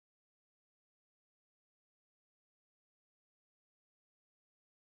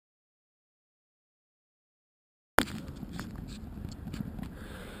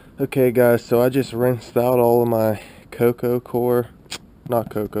Okay guys, so I just rinsed out all of my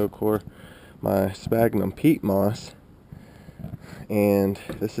my sphagnum peat moss, and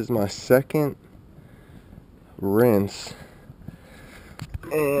this is my second rinse,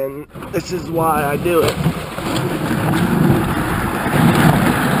 and this is why I do it.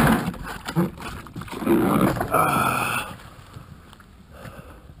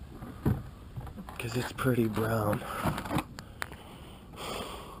 Because it's pretty brown.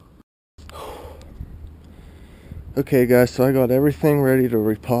 Okay guys, so I got everything ready to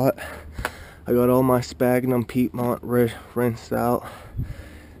repot. I got all my sphagnum peat moss rinsed out.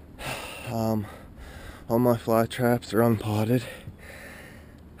 All my fly traps are unpotted.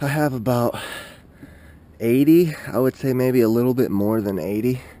 I have about 80, I would say maybe a little bit more than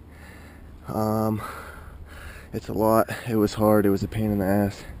 80. It's a lot. It was hard. It was a pain in the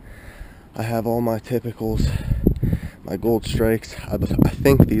ass. I have all my typicals, my gold strikes. I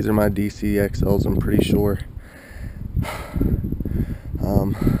think these are my DC XLs, I'm pretty sure.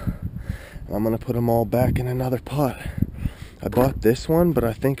 I'm gonna put them all back in another pot. I bought this one, but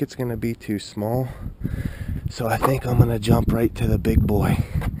I think it's gonna be too small, so I think I'm gonna jump right to the big boy.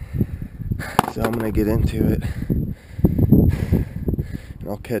 So I'm gonna get into it, and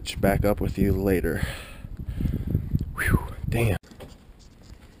I'll catch back up with you later. Whew, damn.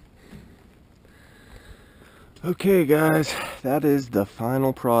 Okay guys, that is the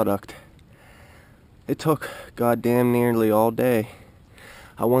final product. It took goddamn nearly all day.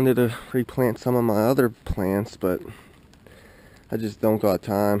 I wanted to replant some of my other plants, but I just don't got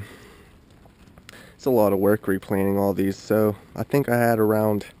time. It's a lot of work replanting all these, so I think I had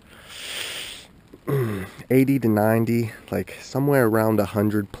around 80 to 90, like somewhere around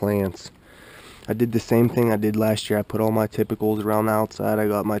 100 plants. I did the same thing I did last year. I put all my typicals around the outside. I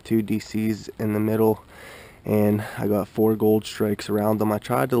got my 2 DCs in the middle, and I got 4 gold strikes around them. I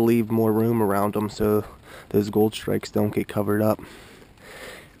tried to leave more room around them so those gold strikes don't get covered up.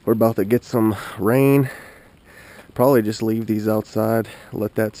 We're about to get some rain. Probably just leave these outside,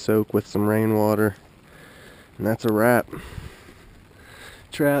 let that soak with some rainwater, and that's a wrap.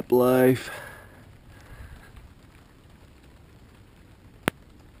 Trap life.